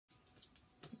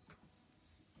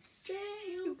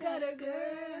you got a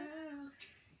girl.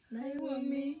 Now you want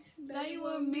me, now you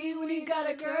want me when you got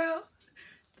a girl.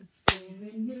 The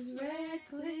feeling is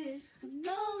reckless,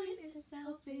 knowing it's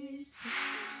selfish. It's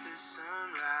the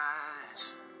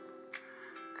sunrise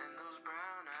and those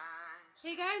brown eyes.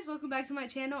 Hey guys, welcome back to my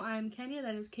channel. I'm Kenya,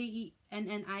 that is Kennia,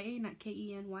 not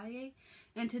Kenya.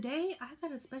 And today I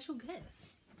got a special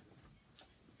guest.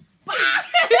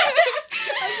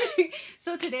 Okay,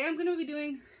 so today I'm gonna be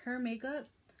doing her makeup,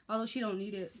 although she don't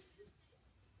need it.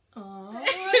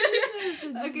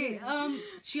 Okay,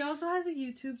 she also has a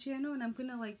YouTube channel, and I'm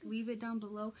gonna leave it down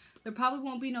below. There probably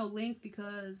won't be no link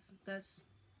because that's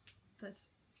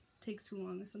takes too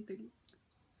long or something.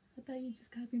 I thought you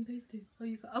just copy and pasted.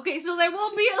 Oh, okay, so there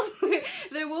will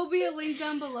be a link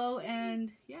down below,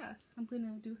 and yeah, I'm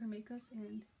gonna do her makeup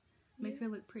and make her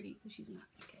look pretty because she's not.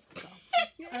 Okay, so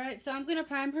all right, so I'm gonna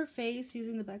prime her face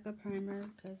using the backup primer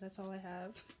because that's all I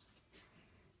have,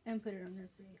 and put it on her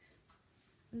face.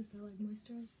 Is that like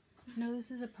moisturizer? No, this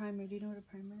is a primer. Do you know what a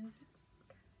primer is?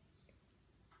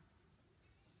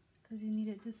 Because you need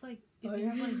it. This if you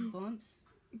have bumps,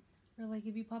 or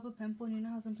if you pop a pimple, and you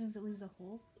know how sometimes it leaves a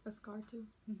hole. A scar too.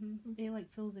 It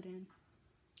fills it in,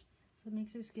 so it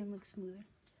makes your skin look smoother.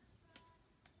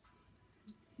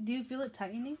 Do you feel it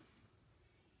tightening?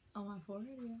 On my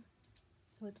forehead, yeah.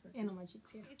 So it's perfect. And on my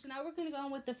cheeks, yeah. Okay, so now we're gonna go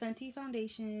on with the Fenty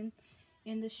foundation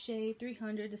in the shade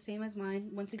 300, the same as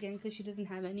mine. Once again, because she doesn't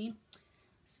have any,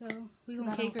 so we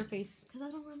gonna cake her face. Cause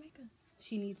I don't wear makeup.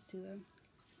 She needs to though.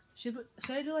 Should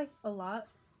I do a lot,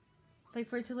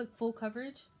 for it to look full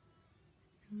coverage?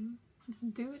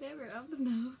 Just do whatever. I don't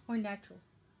know. Or natural?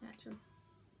 Natural.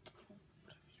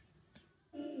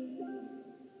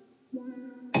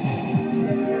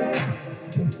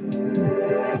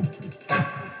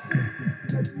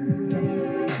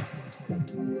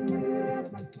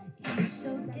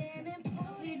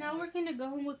 Okay, now we're gonna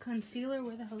go in with concealer.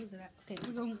 Where the hell is it at? Okay,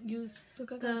 we're gonna use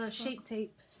the Shape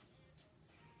Tape.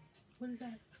 What is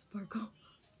that? Sparkle.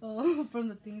 Oh, from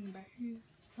the thing in the back. Yeah.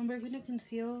 And we're gonna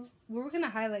conceal. We're gonna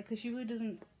highlight because she really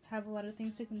doesn't have a lot of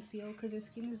things to conceal because her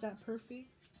skin is that perfect.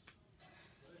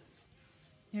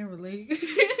 Can't relate.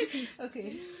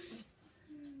 Okay.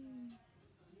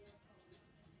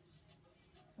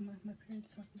 My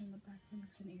parents talking in the background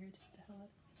is gonna irritate the hell out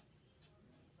of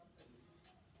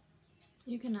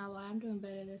me. You cannot lie. I'm doing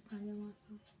better this time than last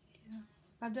time. Yeah.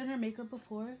 I've done her makeup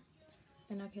before.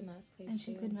 And I cannot stay And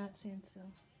still. she could not stand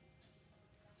still.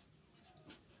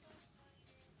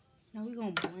 Now we're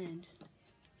gonna blend.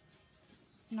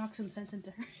 Knock some sense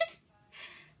into her.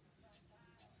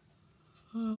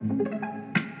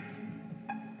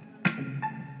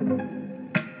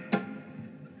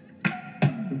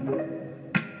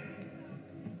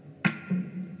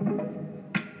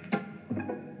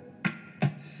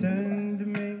 Send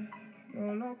me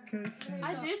your location.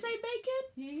 I did say bacon?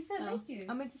 Yeah, you said bacon.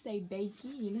 I meant to say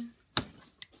bacon.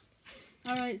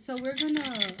 Alright, so we're gonna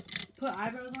put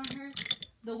eyebrows on her.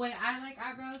 The way I like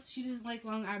eyebrows, she doesn't like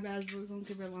long eyebrows. We're gonna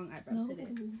give her long eyebrows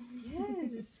today.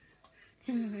 Yes.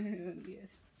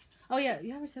 Yes. Oh yeah,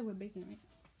 you ever said we're baking, right?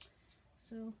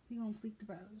 So we're gonna fleek the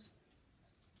brows.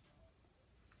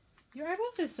 Your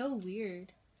eyebrows are so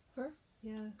weird. Her?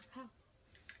 Yeah. How?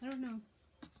 I don't know.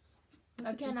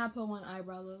 I cannot put one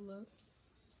eyebrow look.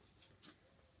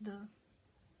 No,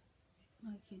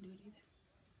 I can't do it either.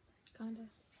 Kinda.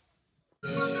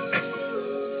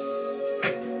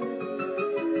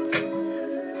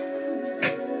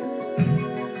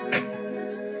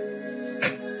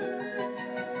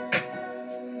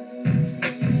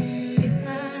 If I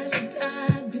should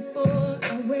die before I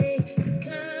wake, it's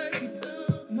 'cause you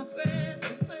took my breath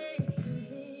away.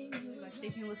 Losing you. They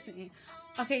can listen.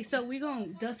 Okay, so we gonna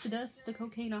dust the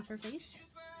cocaine off her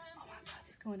face. Oh my god,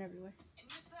 it's going everywhere.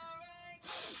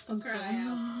 Okay.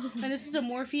 And this is the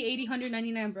Morphe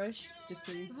 80/199 brush. Just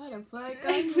kidding. How the fuck?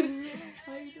 How you doing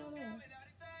that?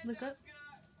 Look up.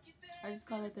 I just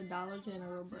call it the Dollar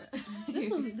General brush.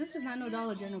 This is not no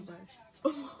Dollar General brush.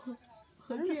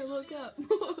 I can't look up.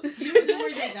 You don't know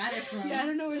where they got it from. Yeah, I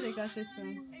don't know where they got this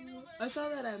from. I saw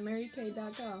that at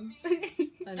MaryKay.com.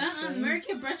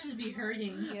 American brushes be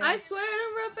hurting. Yeah. I swear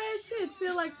them rough ass shits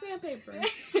feel like sandpaper.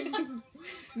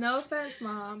 No offense,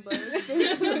 Mom, but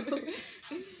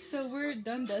So we're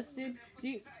done dusted.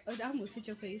 I almost hit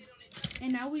your face.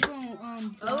 And now we gonna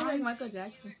I look like Michael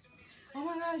Jackson. Oh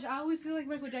my gosh, I always feel like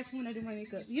Michael Jackson when I do my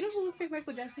makeup. You know who looks like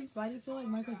Michael Jackson? Why do you feel like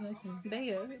Michael Jackson?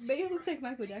 Bea. Bea looks like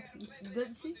Michael Jackson.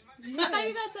 Did she? Yeah. I thought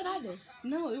you guys said I did.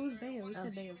 No, it was Bea. We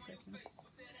said Bea was Jackson.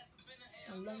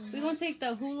 We're gonna take the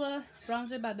Hoola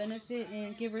bronzer by Benefit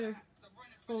and give her.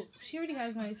 Well, she already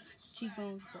has nice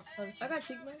cheekbones. But I got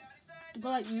cheekbones. Go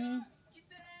like, You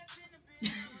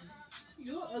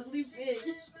ugly bitch.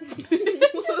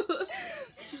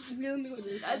 Let me go with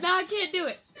this. Now I can't do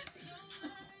it.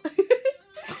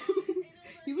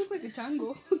 You look like a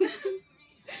chango.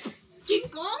 King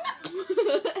Kong?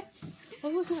 Oh,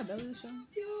 look at my belly showing.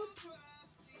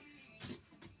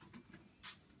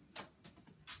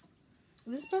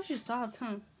 This brush is soft,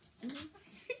 huh?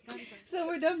 So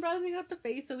we're done browsing out the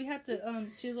face, so we had to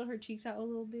chisel her cheeks out a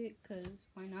little bit, because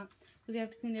why not? Because we have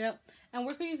to clean it up. And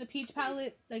we're going to use the peach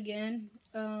palette again.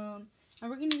 And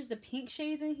we're going to use the pink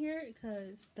shades in here,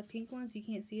 because the pink ones, you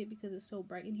can't see it because it's so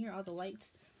bright in here. All the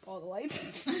lights. And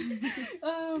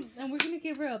we're going to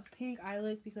give her a pink eye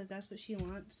look, because that's what she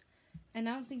wants. And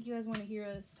I don't think you guys want to hear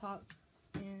us talk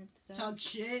and stuff. Talk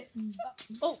shit.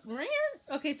 Oh, Rand?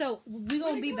 Okay, so we're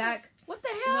going to be back. What the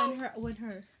hell? When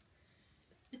her...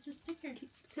 It's a sticker.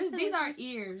 These are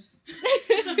ears.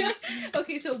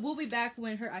 Okay, so we'll be back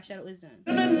when her eyeshadow is done.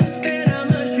 Don't understand how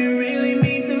much you really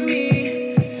mean to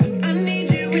me. I need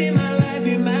you in my life,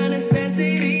 you're my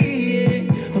necessity.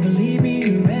 But believe me,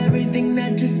 you're everything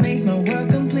that just makes my world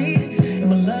complete. And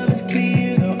my love is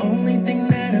clear, the only thing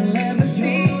that I'll ever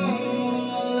see.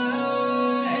 All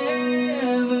I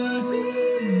ever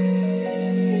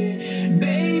need.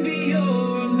 Baby,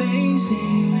 you're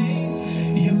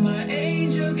amazing. You're my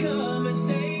angel, come and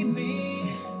save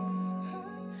me.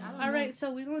 Alright,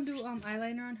 so we're going to do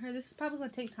eyeliner on her. This is probably going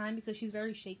to take time because she's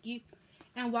very shaky.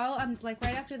 And while I'm, like,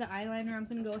 right after the eyeliner, I'm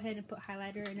going to go ahead and put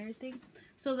highlighter and everything.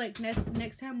 So, like,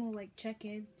 next time we'll, like, check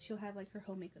in. She'll have, like, her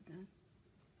whole makeup done.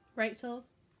 Right, Sol?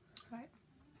 Right.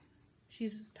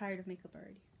 She's tired of makeup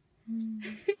already.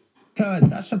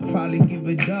 Cause I should probably give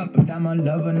it up, but I'm a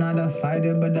lover, not a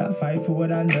fighter, but I fight for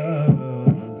what I love.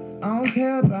 I don't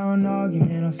care about an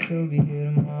argument, I'll still be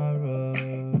here tomorrow for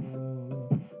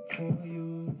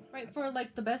you. Right, for,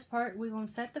 like, the best part, we're going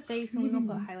to set the face and we're going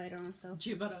to put highlighter on, so.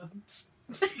 Chibara.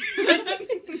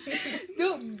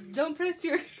 Don't press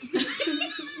your...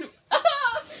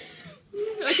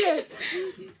 Okay.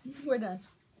 We're done.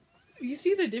 You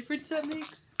see the difference that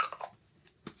makes?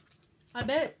 I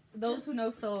bet those who know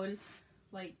Sol,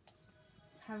 like,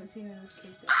 haven't seen it in this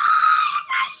cake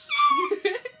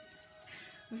yet.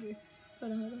 Okay.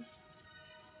 Hold on.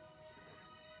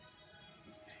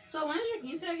 So when is your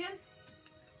quince again?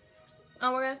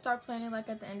 We're gonna start planning like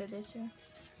at the end of this year.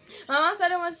 My mom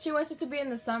said she wants it to be in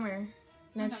the summer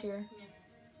next year.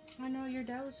 I know your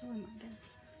dad was telling my dad.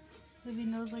 If he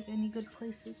knows like any good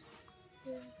places.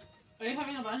 Are you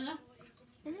having a banda?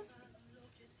 Mhm.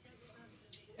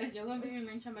 Is yo gonna be your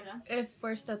main chambera? If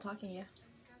we're still talking, yeah.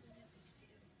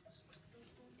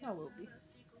 Yeah, will be.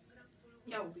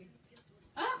 Yeah, will be.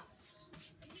 Ah!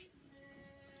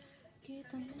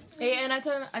 Hey, and I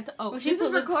told him, Oh, this she's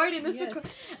is recording. Yes.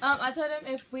 I told him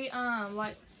if we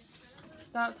like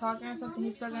stop talking or something,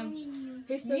 he's still gonna be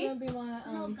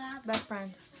my best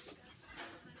friend.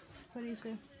 What do you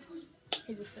say?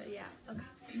 He just said, yeah, okay.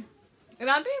 And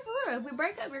I'm being for real. If we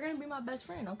break up, you're gonna be my best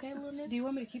friend, okay, little nigga? Do you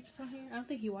want me to keep this on here? I don't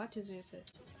think he watches it.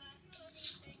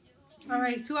 But...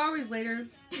 Alright, 2 hours later.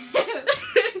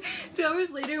 2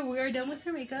 hours later, we are done with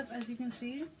her makeup, as you can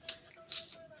see.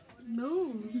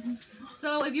 Move.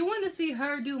 So, if you want to see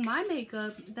her do my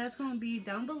makeup, that's going to be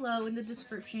down below in the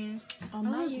description. On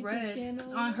my YouTube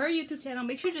channel. On her YouTube channel.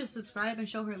 Make sure to subscribe and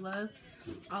show her love.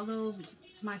 Although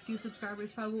my few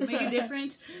subscribers probably won't make a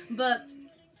difference. But,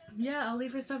 yeah, I'll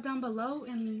leave her stuff down below.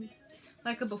 And,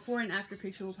 like, a before and after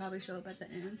picture will probably show up at the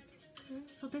end.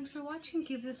 So, thanks for watching.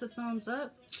 Give this a thumbs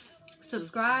up.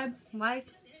 Subscribe. Like.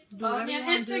 Do Follow whatever me you on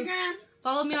want to do. Instagram.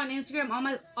 Follow me on Instagram.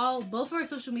 Both of our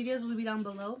social medias will be down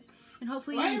below. And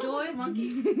hopefully you Why you look enjoy. like a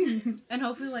monkey? And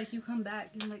hopefully, like, you come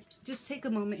back and, like, just take a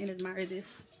moment and admire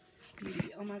this.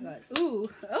 Oh my god. Ooh.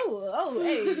 Oh,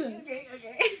 hey.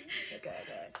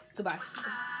 Okay. Goodbye.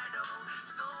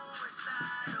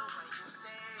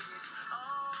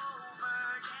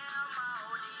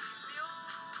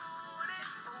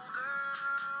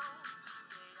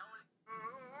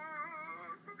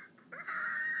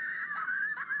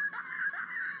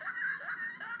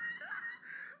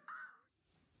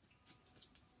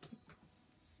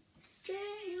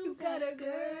 You got a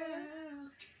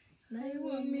girl. Now you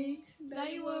want me. Now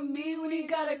you want me when you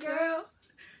got a girl.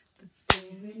 The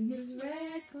feeling is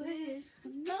reckless.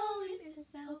 Knowing it's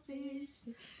selfish.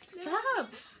 Stop.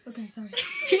 Okay, sorry.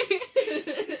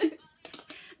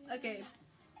 Okay.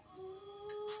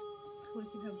 We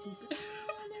can have bloopers.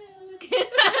 Okay.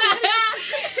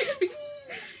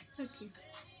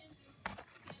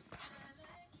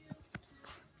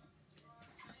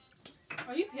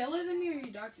 Are you paler than me or are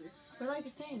you darker? We're like the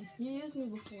same. You used me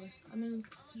before. I mean,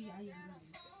 Yeah,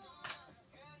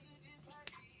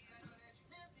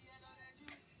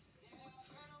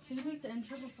 Should I make the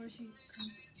intro before she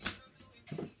comes?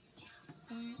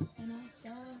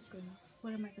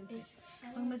 What am I going to say?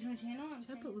 Welcome back to my channel.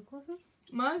 Should I put lip gloss on?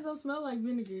 Mine don't smell like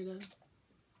vinegar though.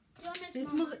 It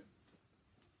smells like...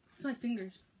 It's my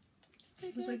fingers.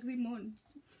 It smells like limon.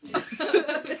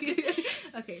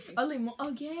 Okay. Oh, limon.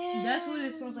 Oh, yeah. That's what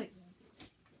it smells like.